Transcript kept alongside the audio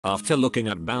After looking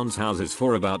at bounce houses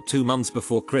for about 2 months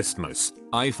before Christmas,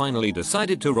 I finally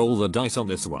decided to roll the dice on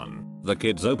this one. The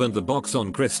kids opened the box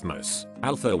on Christmas.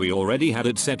 Although we already had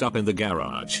it set up in the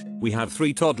garage, we have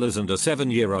 3 toddlers and a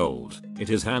 7-year-old. It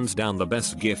is hands down the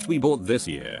best gift we bought this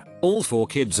year. All 4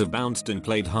 kids have bounced and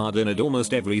played hard in it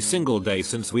almost every single day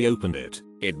since we opened it.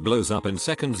 It blows up in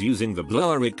seconds using the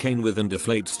blower it came with and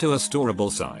deflates to a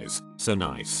storable size. So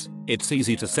nice. It's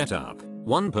easy to set up.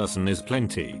 1 person is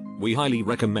plenty. We highly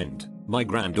recommend. My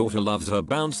granddaughter loves her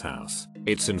bounce house.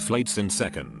 It inflates in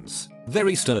seconds.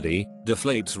 Very sturdy,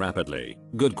 deflates rapidly,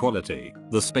 good quality.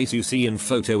 The space you see in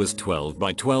photo is 12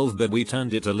 by 12, but we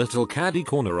turned it a little caddy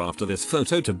corner after this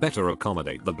photo to better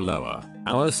accommodate the blower.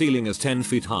 Our ceiling is 10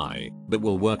 feet high, but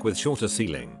will work with shorter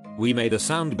ceiling. We made a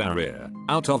sound barrier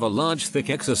out of a large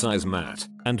thick exercise mat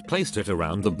and placed it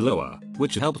around the blower,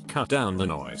 which helped cut down the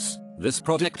noise. This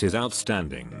product is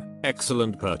outstanding.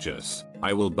 Excellent purchase.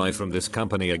 I will buy from this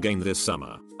company again this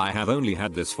summer. I have only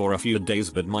had this for a few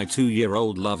days, but my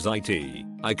 2-year-old loves it.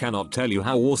 I cannot tell you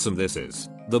how awesome this is.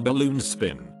 The balloons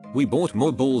spin. We bought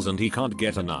more balls and he can't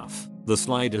get enough. The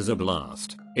slide is a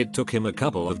blast. It took him a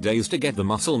couple of days to get the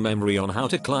muscle memory on how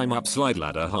to climb up slide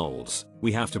ladder holes.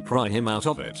 We have to pry him out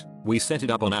of it. We set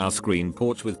it up on our screen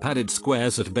porch with padded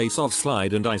squares at base of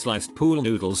slide, and I sliced pool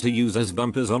noodles to use as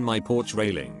bumpers on my porch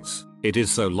railings. It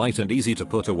is so light and easy to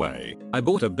put away. I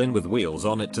bought a bin with wheels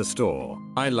on it to store.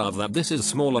 I love that this is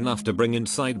small enough to bring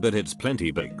inside, but it's plenty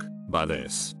big. Buy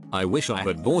this. I wish I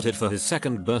had bought it for his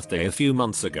 2nd birthday a few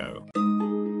months ago.